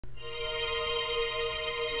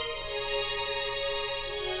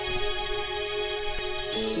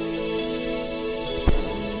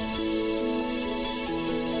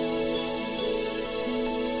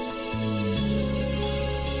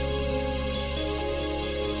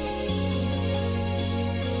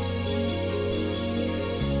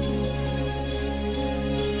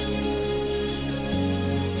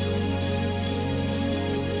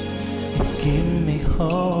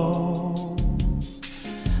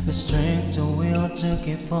the strength to will to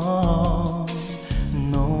keep on.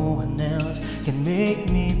 No one else can make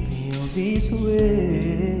me feel this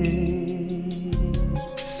way,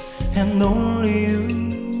 and only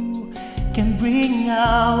you can bring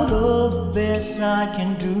out all the best I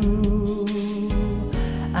can do.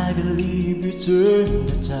 I believe you turn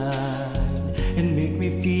the tide and make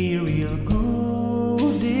me feel real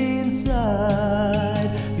good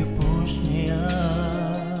inside. You push me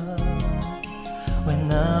up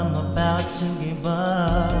when I'm about to give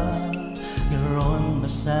up. You're on my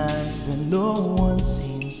side when no one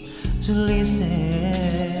seems to listen.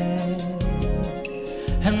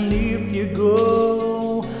 And if you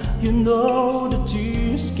go, you know the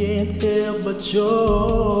tears can't help but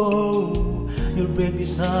show. You'll break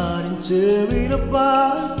this heart and tear it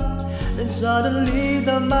apart. Then suddenly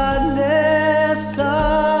the madness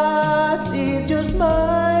starts. It's your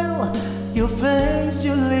smile, your face,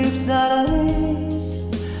 your lips that I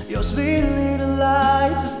miss, your sweet little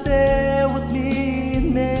eyes that stare with me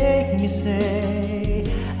and make me say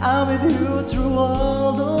I'm with you through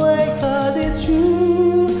all the way. Cause it's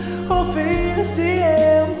you who fills the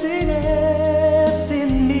emptiness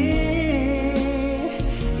in me.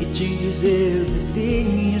 It changes everything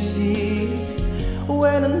you see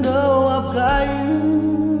when I know I've got you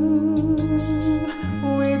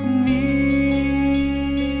with me.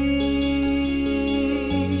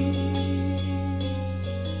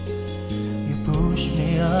 You push me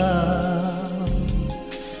up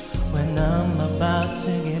when I'm about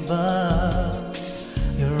to give up.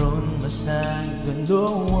 You're on my side when no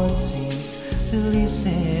one seems to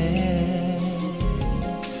listen.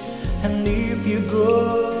 And if you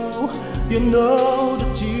go, you know the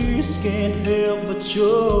tears can't help but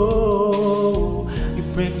show. You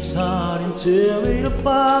break this heart and tear it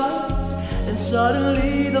apart. And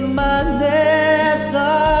suddenly the madness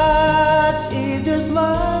starts. It's your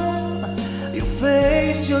smile, your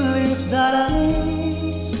face, your lips that I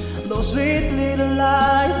miss, those sweet little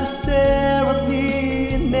eyes that stare at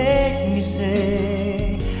me and make me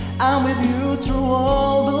say I'm with you through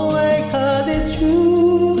all the way. Cause it's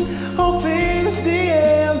you who fills the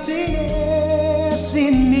emptiness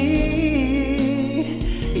in me.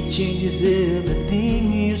 It changes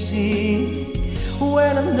everything you see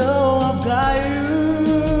when I know I've got you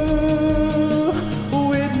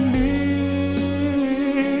with me.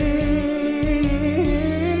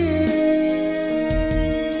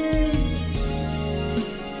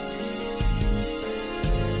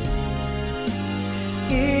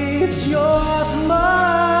 It's your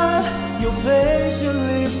smile, your face, your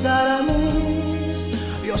lips that I miss,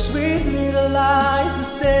 your sweet little eyes that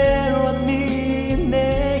stare at me and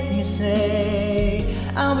make me say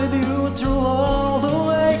I'm with you through all the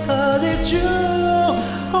way. Cause it's you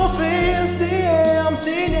who fills the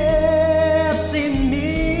emptiness in me.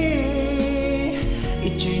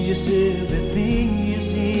 It changes everything